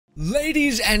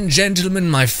Ladies and gentlemen,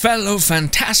 my fellow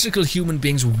fantastical human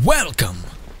beings, welcome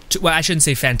to, well, I shouldn't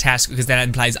say fantastic because that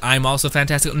implies I'm also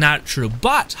fantastical. Not true,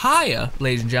 but hiya,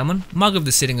 ladies and gentlemen, mug of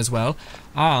the sitting as well.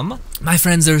 My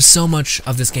friends, there's so much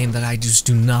of this game that I just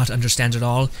do not understand at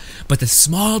all, but the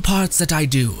small parts that I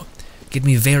do get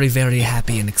me very, very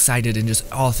happy and excited and just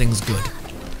all things good.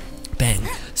 Bang.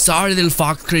 Sorry, little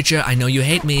fox creature, I know you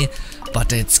hate me,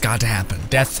 but it's got to happen.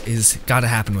 Death is got to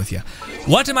happen with you.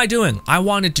 What am I doing? I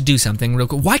wanted to do something real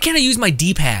quick. Why can't I use my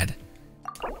D-pad?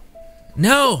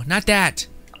 No, not that.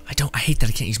 I hate that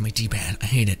I can't use my D-pad. I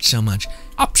hate it so much.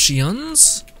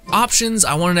 Options. Options,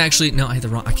 I wanted to actually, no, I hit the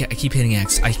wrong, I keep hitting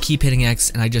X. I keep hitting X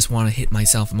and I just want to hit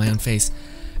myself in my own face.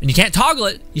 And you can't toggle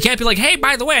it. You can't be like, hey,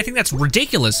 by the way, I think that's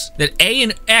ridiculous that A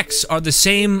and X are the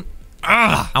same.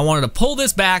 I wanted to pull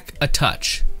this back a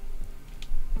touch.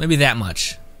 Maybe that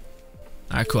much.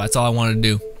 Alright, cool, that's all I wanted to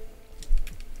do.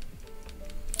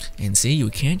 And see, you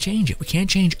can't change it. We can't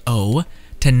change O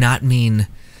to not mean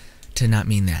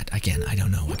that. Again, I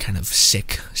don't know what kind of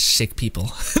sick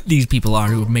people these people are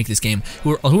who make this game,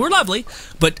 who are lovely,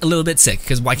 but a little bit sick.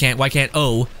 Because why can't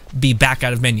O be back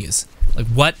out of menus? Like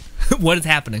what? What is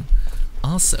happening?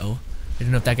 Also, I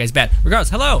don't know if that guy's bad. Regardless,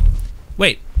 hello.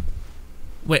 Wait.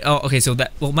 Oh, okay. So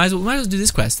that might as well do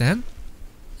this quest then.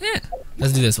 Yeah,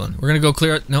 let's do this one. We're gonna go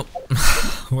clear it. Nope.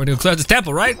 We're gonna clear out this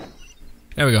temple, right?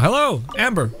 There we go. Hello,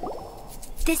 Amber.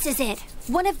 This is it.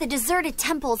 One of the deserted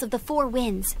temples of the Four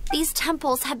Winds. These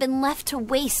temples have been left to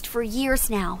waste for years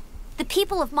now. The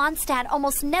people of Mondstadt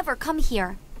almost never come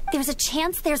here. There's a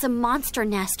chance there's a monster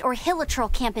nest or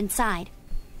Hilitrol camp inside.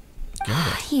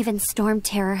 Even Storm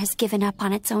Terror has given up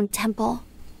on its own temple.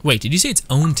 Wait, did you say its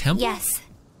own temple? Yes.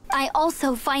 I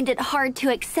also find it hard to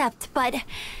accept, but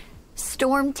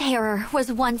Storm Terror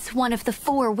was once one of the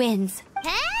Four Winds.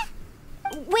 Huh?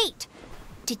 Wait,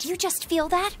 did you just feel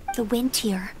that? The wind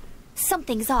here.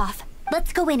 Something's off.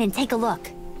 Let's go in and take a look.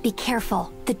 Be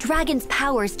careful. The dragon's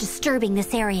power is disturbing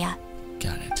this area.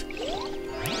 Got it.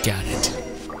 Got it.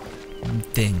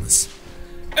 Things.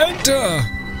 Enter!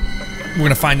 We're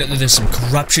gonna find out that there's some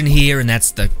corruption here, and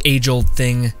that's the age-old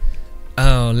thing.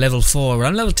 Oh, level 4. We're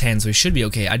on level 10, so we should be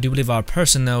okay. I do believe our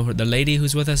person, though, the lady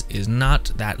who's with us, is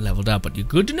not that leveled up. But you're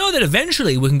good to know that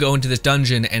eventually we can go into this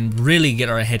dungeon and really get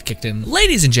our head kicked in.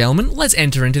 Ladies and gentlemen, let's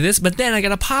enter into this, but then I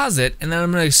gotta pause it, and then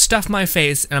I'm gonna stuff my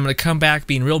face, and I'm gonna come back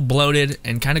being real bloated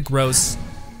and kind of gross.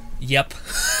 Yep.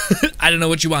 I don't know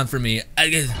what you want from me.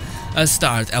 A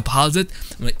start. I'll pause it.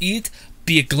 I'm gonna eat,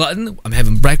 be a glutton. I'm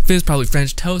having breakfast, probably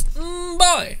French toast.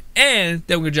 Boy. And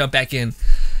then we're gonna jump back in.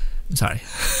 I'm sorry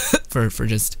for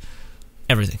just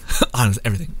everything. Honest,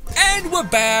 everything. And we're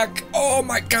back. Oh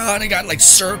my god, I got like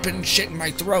syrup and shit in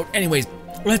my throat. Anyways,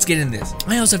 let's get into this.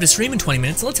 I also have to stream in 20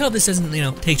 minutes, so let's hope this doesn't,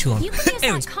 take too long. You can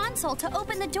use that console to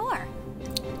open the door.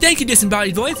 Thank you,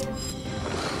 disembodied voice.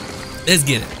 Let's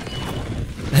get it.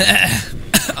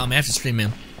 I'm gonna have to stream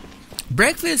in.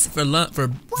 Breakfast for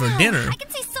dinner. I can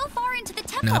see so far into the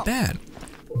temple. Not bad.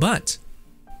 But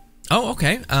oh,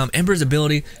 okay. Ember's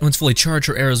ability, once fully charged,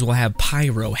 her arrows will have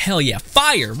pyro. Hell yeah,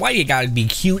 fire! Why you gotta be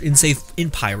cute and safe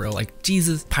in pyro? Like,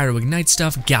 Jesus, pyro ignite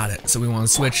stuff, got it. So we want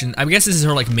to switch, and I guess this is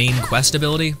her, like, main quest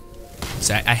ability.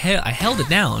 So I held it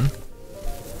down,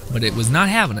 but it was not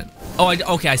having it. Oh,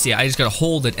 okay, I see it. I just gotta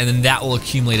hold it, and then that will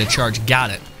accumulate a charge.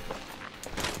 Got it.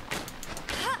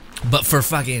 But for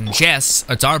fucking Jess,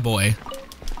 it's our boy.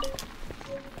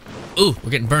 Ooh, we're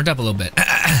getting burnt up a little bit.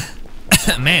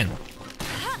 Man.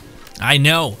 I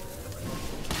know.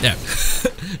 There.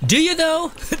 Do you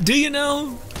though? Do you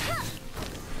know?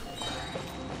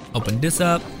 Open this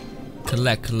up.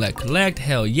 Collect.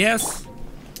 Hell yes.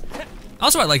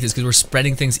 Also, I like this because we're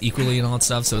spreading things equally and all that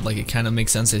stuff, so it kind of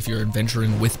makes sense if you're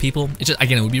adventuring with people. It's just,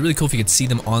 again, it would be really cool if you could see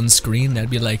them on screen. That'd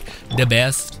be like the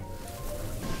best.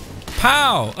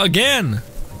 Pow! Again!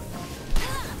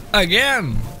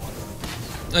 Again!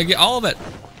 All of it.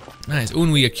 Nice. Ooh,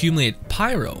 and we accumulate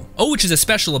pyro. Oh, which is a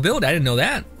special ability. I didn't know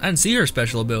that. I didn't see her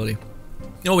special ability.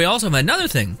 Oh, we also have another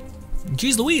thing.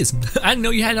 Jeez Louise. I didn't know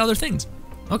you had other things.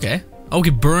 Okay. Oh, we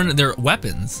can burn their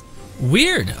weapons.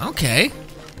 Weird. Okay.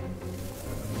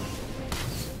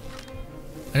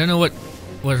 I don't know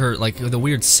what her, like, the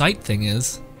weird sight thing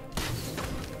is.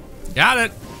 Got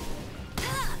it.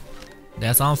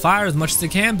 That's on fire as much as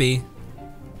it can be.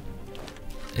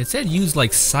 It said use,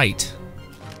 like, sight.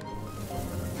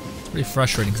 Pretty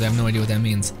frustrating because I have no idea what that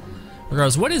means.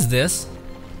 Regardless, what is this?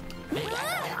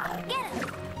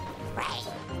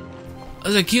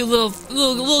 There's a cute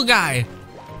little guy.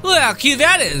 Look how cute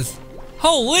that is.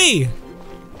 Holy.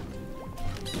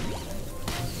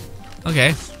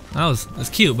 Okay, that's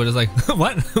cute, but it's like,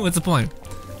 what? What's the point?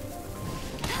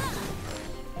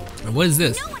 What is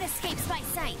this? No one escapes my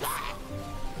sight.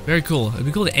 Very cool. It'd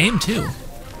be cool to aim too.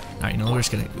 Alright, you know, we're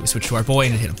just gonna switch to our boy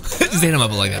and hit him. Just hit him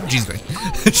up like that. Jesus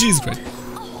Christ. Jesus Christ.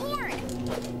 A horde.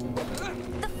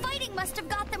 The fighting must have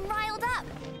got them riled up.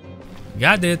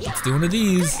 Got it. Let's do one of Good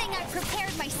these. thing I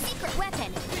prepared my secret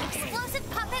weapon. Explosive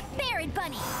puppet Buried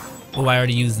Bunny. Oh, I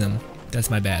already used them. That's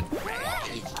my bad.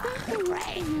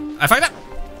 I fired up.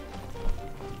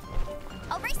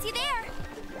 I'll race you there.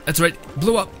 That's right.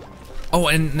 Blew up. Oh,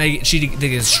 and they get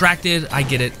distracted. I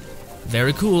get it.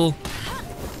 Very cool.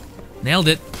 Nailed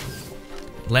it.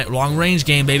 Long range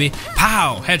game, baby.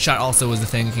 Pow! Headshot also was the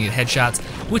thing. You can get headshots,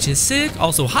 which is sick.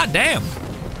 Also, hot damn.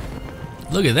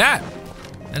 Look at that.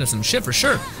 That is some shit for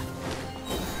sure.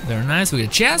 Very nice. We get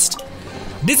a chest.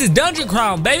 This is dungeon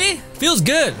crawl, baby. Feels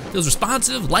good. Feels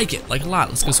responsive. Like it. Like a lot.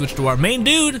 Let's go switch to our main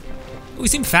dude. Oh, we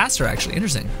seem faster, actually.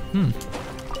 Interesting.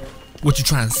 What you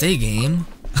trying to say, game?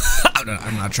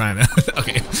 I'm not trying to.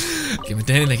 Okay. Give it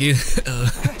down. Thank you.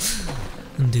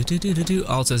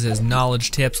 Also says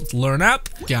knowledge tips. Let's learn up.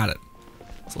 Got it.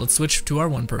 So let's switch to our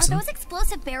one person. Are those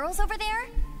explosive barrels over there?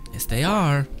 Yes, they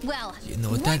are. Well, You know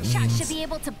what one that shot means. should be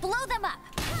able to blow them up.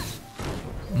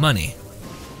 Money.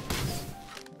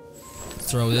 Let's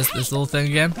throw this little thing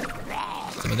again.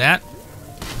 Some of that.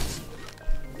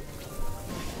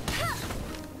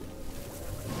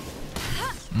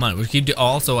 Money. We keep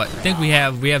also. I think we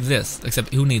have this.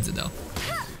 Except who needs it though?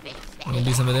 We're gonna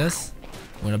do some of this.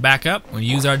 We're gonna back up. We're gonna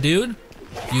use our dude.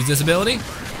 Use this ability.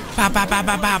 Pow pow pow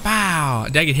pow pow pow.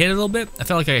 Did I get hit a little bit? I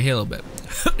felt like I got hit a little bit.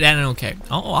 That ain't okay.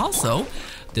 Oh, also,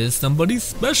 there's somebody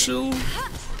special.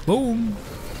 Boom.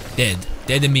 Dead.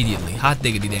 Dead immediately. Hot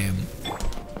diggity damn.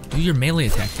 Do your melee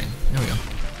attack thing. There we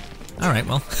go. Alright,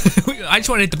 well. I just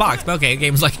want to hit the box, but okay, the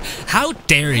game's like, how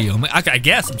dare you? I'm like, I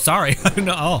guess, I'm sorry. I don't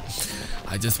know. Oh,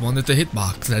 I just wanted the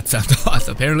hitbox. That sounds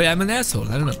awesome. Apparently I'm an asshole.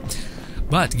 I don't know.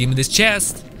 But give me this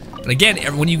chest. But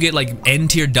again, when you get like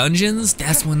end tier dungeons,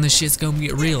 that's when the shit's gonna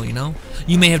get real, you know?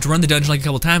 You may have to run the dungeon like a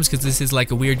couple times because this is like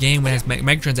a weird game that has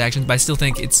microtransactions, but I still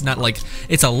think it's not like,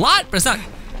 it's a lot, but it's not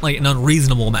like an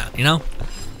unreasonable amount, you know?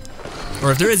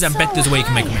 Or if there is, I bet there's a way you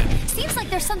can make them. Seems like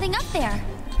there's something up there.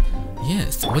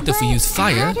 Yes, what if we use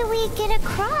fire? How do we get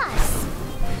across?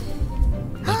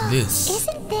 Like this.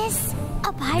 Isn't this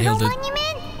a pyro Nailed it.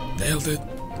 monument? Nailed it.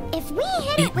 If we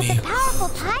hit Eat it with me. a powerful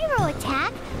pyro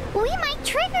attack, we might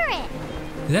trigger it.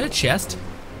 Is that a chest?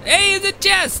 Hey, it's a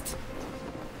chest!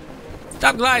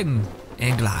 Stop gliding.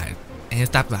 And glide. And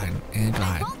stop gliding. And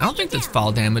glide. I don't think that's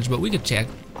fall damage, but we could check.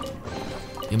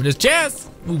 Give me this chest!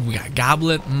 Ooh, we got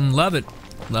goblet. Love it.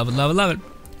 Love it, love it, love it.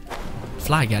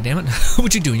 Fly, goddammit.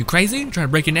 What you doing? You crazy? Trying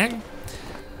to break your neck?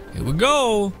 Here we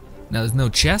go. Now there's no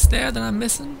chest there that I'm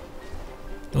missing.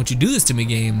 Don't you do this to me,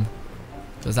 game.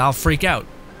 Because I'll freak out.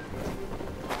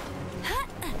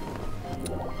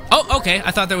 Oh, okay.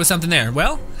 I thought there was something there.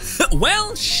 Well,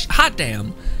 hot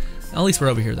damn. At least we're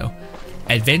over here, though.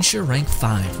 Adventure rank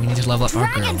 5. We need to level up our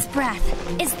girl. Dragon's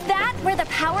breath. Is that where the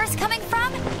power's coming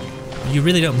from? You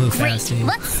really don't move Great. fast, do you?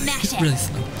 Let's smash It's it. really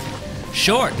slow.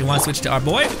 Sure. Do you want to switch to our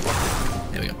boy?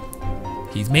 There we go.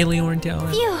 He's melee oriented.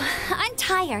 Phew, I'm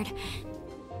tired.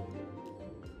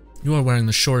 You are wearing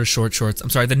the shortest shorts. I'm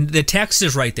sorry. The text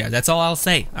is right there. That's all I'll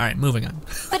say. All right, moving on.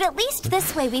 But at least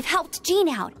this way we've helped Jean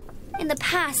out. In the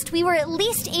past, we were at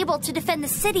least able to defend the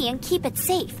city and keep it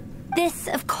safe. This,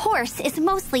 of course, is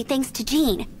mostly thanks to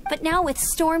Jean. But now with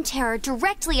Storm Terror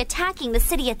directly attacking the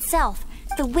city itself,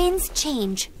 the winds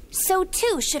change. So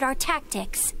too should our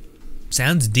tactics.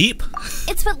 Sounds deep.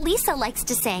 It's what Lisa likes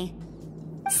to say.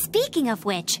 Speaking of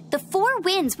which, the 4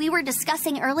 winds we were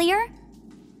discussing earlier.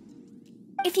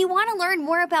 If you want to learn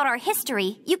more about our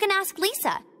history, you can ask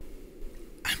Lisa.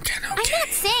 I'm kind of I'm not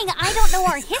saying I don't know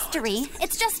our history.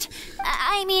 It's just,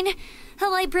 I mean, a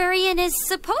librarian is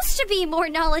supposed to be more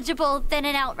knowledgeable than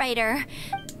an outrider.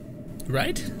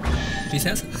 Right? She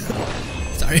says.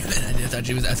 Sorry, I thought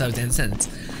it was the end of the sentence.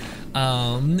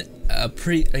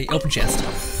 Open chest.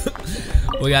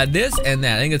 We got this and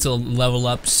that. I think it's a level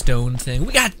up stone thing.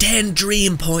 We got 10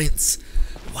 dream points.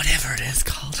 Whatever it is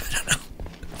called, I don't know.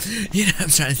 You know what I'm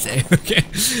trying to say, okay?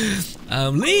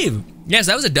 Leave. Yes,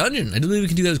 that was a dungeon. I do believe we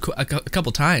can do that a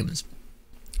couple times.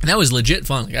 And that was legit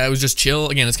fun. Like, I was just chill.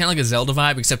 Again, it's kind of like a Zelda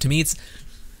vibe, except to me, it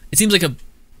seems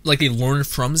like they learned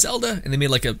from Zelda, and they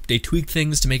made they tweaked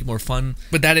things to make it more fun.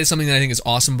 But that is something that I think is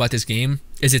awesome about this game,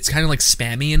 is it's kind of like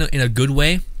spammy in a good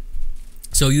way.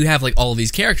 So you have like all of these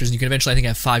characters, and you can eventually, I think,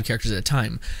 have 5 characters at a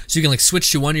time. So you can like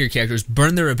switch to one of your characters,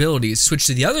 burn their abilities, switch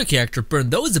to the other character,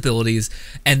 burn those abilities,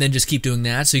 and then just keep doing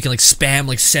that. So you can like spam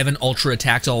like 7 ultra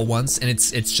attacks all at once, and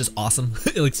it's just awesome.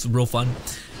 It looks real fun.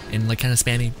 and like kind of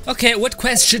spammy. Okay, what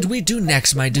quest should we do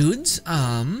next, my dudes?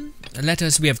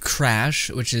 We have Crash,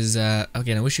 which is,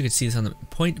 again, I wish you could see this on the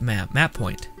point map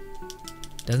point.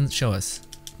 Doesn't show us.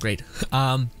 Great.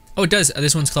 Oh, it does.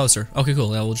 This one's closer. Okay, cool.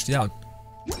 We'll just do that one.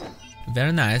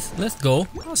 Very nice. Let's go.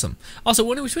 Awesome. Also,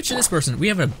 when we switch to this person, we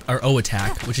have our O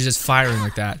attack, which is just firing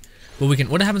like that. But we can,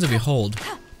 what happens if we hold?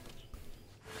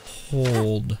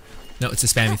 Hold. No, it's a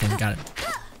spammy thing. Got it.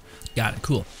 Got it.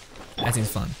 Cool. That seems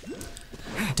fun.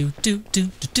 Do do do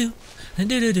do do and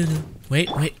do do do do. Wait.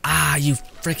 Ah, you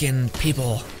freaking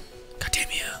people! God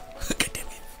damn you! God damn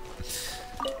you!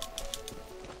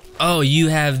 Oh, you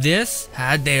have this?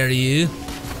 How dare you?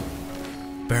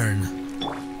 Burn.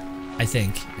 I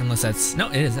think, unless that's no,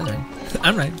 it is. That's right.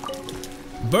 I'm right.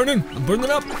 Burning. I'm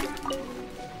burning up.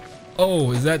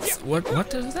 Oh, is that what?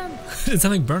 What is that? Did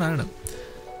something burn? I don't know.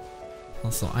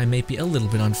 Also, I may be a little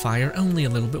bit on fire, only a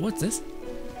little bit. What's this?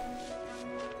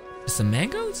 Some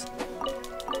mangoes?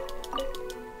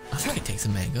 I think I take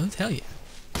some mangoes. Hell yeah!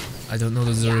 I don't know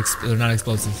those are they're not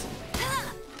explosives.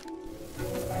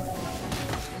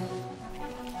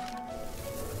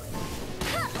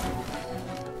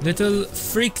 Little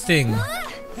freak thing.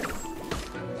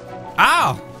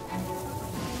 Ow!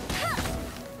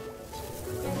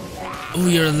 Oh,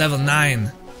 you're a level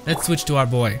 9. Let's switch to our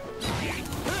boy.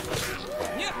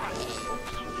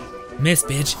 Miss,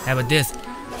 bitch. How about this?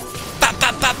 Pop,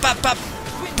 pop, pop, pop, pop.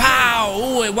 Pow!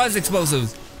 Ooh, it was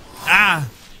explosives. Ah!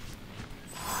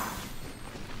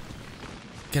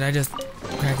 Can I just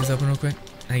crack this open real quick?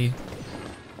 Thank you.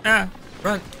 Ah!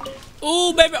 Run!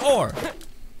 Ooh, baby, or!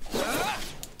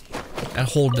 That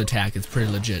hold attack is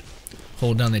pretty legit.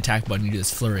 Hold down the attack button, you do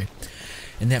this flurry.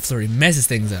 And that flurry messes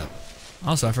things up.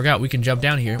 Also, I forgot we can jump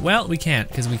down here. Well, we can't,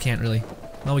 because we can't really...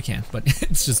 Well, we can, but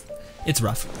it's just... It's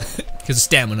rough. Because of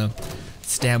stamina.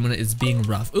 Stamina is being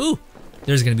rough. Ooh!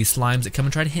 There's gonna be slimes that come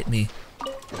and try to hit me.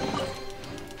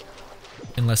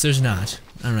 Unless there's not.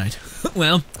 Alright.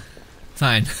 Well,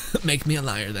 fine. Make me a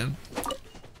liar then.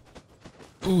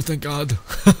 Oh, thank God.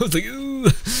 I was like, ooh,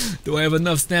 do I have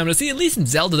enough stamina? See, at least in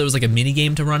Zelda there was like a mini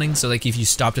game to running, so like if you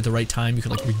stopped at the right time, you could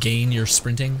like regain your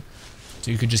sprinting. So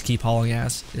you could just keep hauling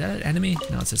ass. Is that an enemy?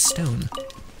 No, it's a stone.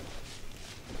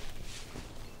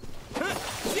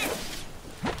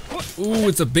 Ooh,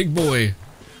 it's a big boy.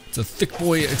 It's a thick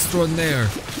boy extraordinaire.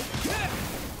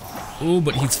 Ooh,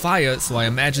 but he's fire, so I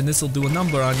imagine this will do a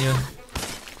number on you.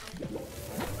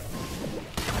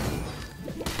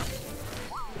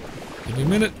 Give me a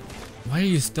minute. Why are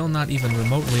you still not even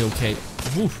remotely okay?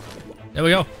 Woof. There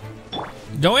we go.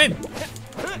 Go in.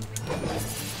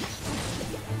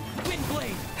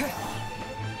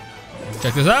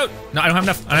 Check this out. No, I don't have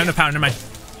enough. I don't have enough power. Never mind.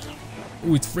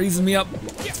 Ooh, it's freezing me up.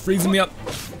 It's freezing me up.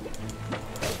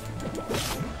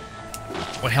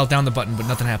 Oh, I held down the button, but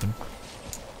nothing happened.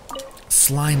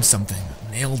 Slime something.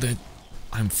 Nailed it.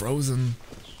 I'm frozen.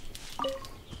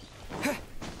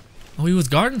 Oh, he was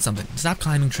guarding something. Stop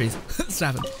climbing trees.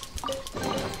 Stop it.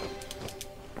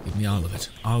 Give me all of it.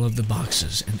 All of the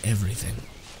boxes and everything.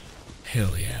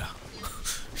 Hell yeah.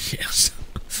 Yes.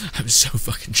 I'm so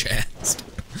fucking jazzed.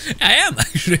 I am,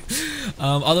 actually.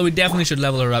 Although we definitely should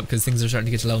level her up because things are starting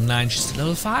to get to level 9. She's at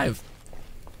level 5.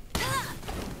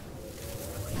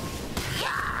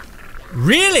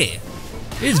 Really?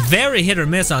 It's very hit or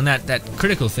miss on that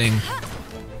critical thing.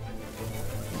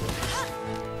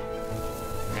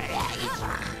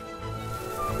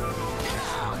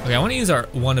 Okay, I want to use our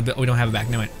one a bit. We don't have it back.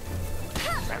 No, wait.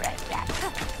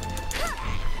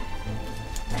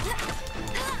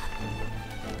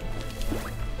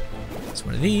 It's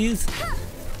one of these.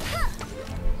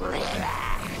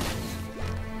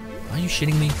 Are you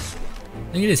shitting me?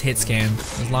 I think it is hit scan,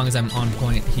 as long as I'm on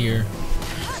point here.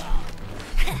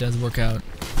 It does work out.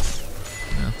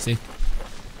 No, see?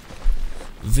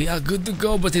 We are good to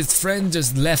go, but his friend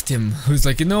just left him. Who's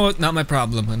like, you know what? Not my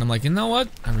problem. And I'm like, you know what?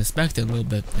 I respect it a little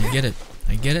bit. I get it.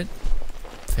 I get it.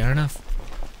 Fair enough.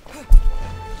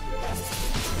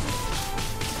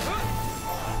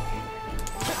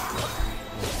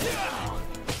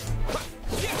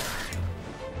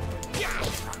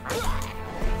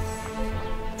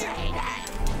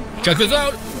 Check this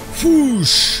out!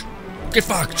 Whoosh! Get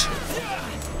fucked!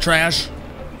 Trash.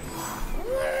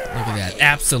 Look at that.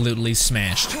 Absolutely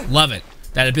smashed. Love it.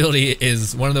 That ability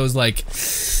is one of those, like,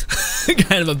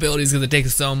 kind of abilities because it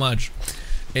takes so much.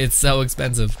 It's so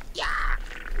expensive.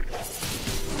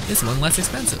 This one, less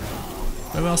expensive.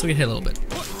 But we also get hit a little bit.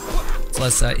 It's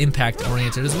less impact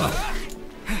oriented as well.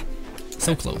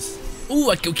 So close. Ooh,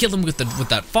 I killed him with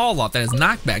that fall off. That is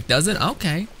knockback, does it?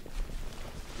 Okay.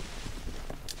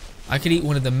 I could eat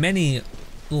one of the many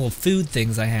little food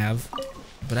things I have.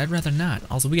 but I'd rather not.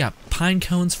 Also, we got pine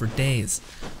cones for days.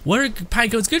 What are pine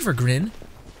cones good for, Grin?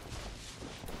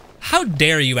 How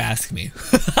dare you ask me?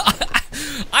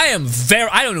 I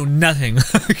don't know nothing,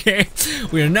 okay?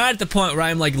 We are not at the point where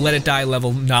I'm like let it die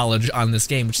level knowledge on this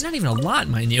game, which is not even a lot,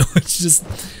 mind you. It's just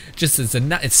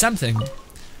it's something.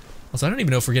 Also, I don't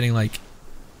even know if we're getting like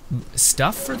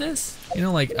stuff for this, you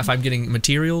know, like if I'm getting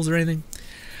materials or anything.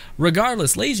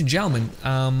 Regardless, ladies and gentlemen,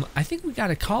 I think we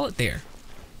gotta call it there.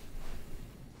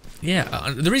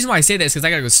 Yeah, the reason why I say that is because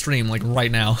I gotta go stream like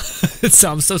right now,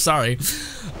 so I'm so sorry.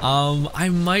 I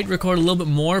might record a little bit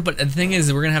more, but the thing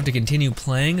is, we're gonna have to continue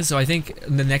playing. So I think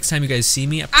the next time you guys see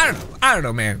me, I don't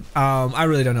know, man. I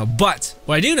really don't know. But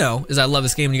what I do know is I love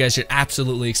this game, and you guys should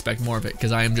absolutely expect more of it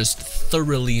because I am just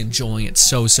thoroughly enjoying it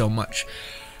so much.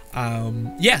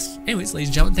 Yes. Anyways, ladies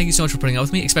and gentlemen, thank you so much for putting up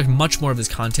with me. Expect much more of this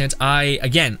content. I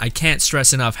can't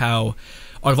stress enough how,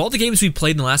 out of all the games we've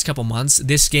played in the last couple months,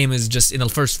 this game is just in the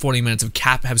first 40 minutes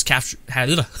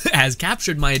has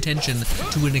captured my attention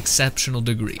to an exceptional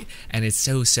degree, and it's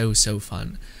so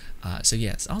fun. So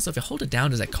yes. Also, if you hold it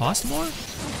down, does that cost more?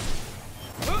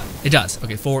 It does.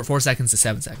 Okay, 4 seconds to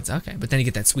 7 seconds. Okay, but then you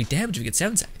get that sweet damage if you get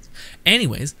 7 seconds.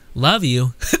 Anyways, love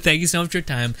you. Thank you so much for your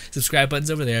time. Subscribe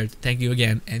button's over there. Thank you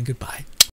again, and goodbye.